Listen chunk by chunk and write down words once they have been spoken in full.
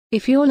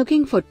If you're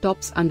looking for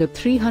tops under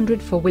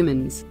 300 for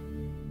women's,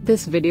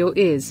 this video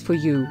is for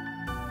you.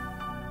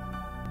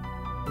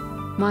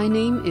 My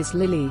name is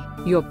Lily,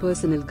 your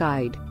personal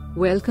guide.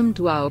 Welcome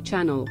to our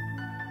channel.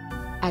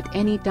 At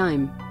any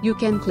time, you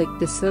can click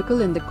the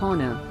circle in the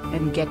corner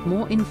and get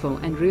more info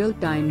and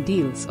real-time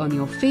deals on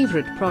your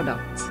favorite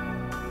products.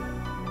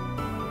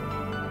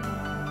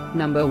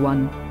 Number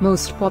 1,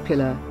 Most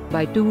Popular,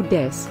 by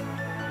 2Des.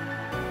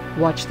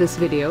 Watch this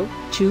video,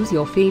 choose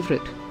your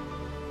favorite.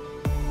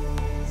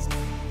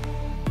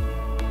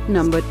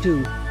 Number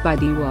 2, by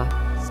Deewa.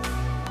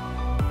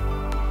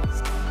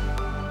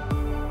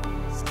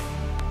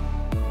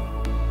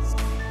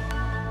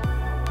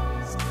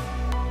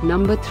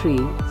 Number 3.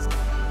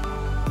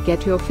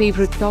 Get your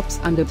favorite tops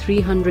under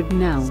 300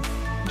 now.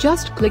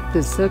 Just click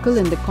the circle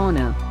in the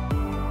corner.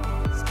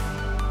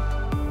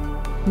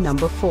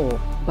 Number 4,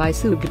 by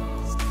Sugr.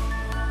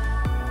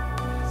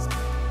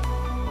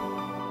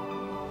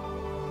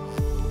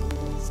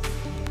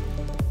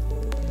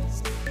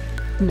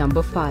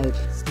 Number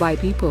 5, by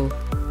People.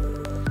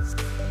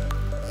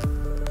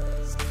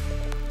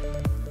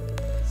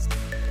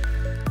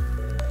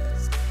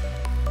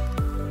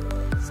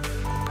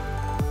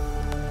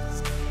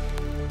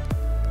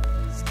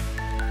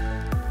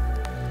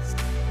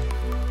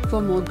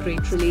 For more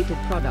great related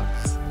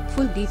products,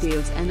 full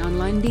details and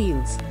online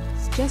deals,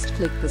 just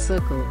click the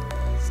circle.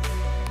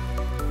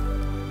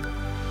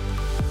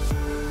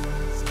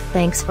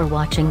 Thanks for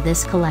watching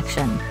this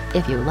collection.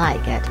 If you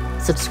like it,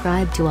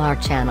 subscribe to our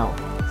channel.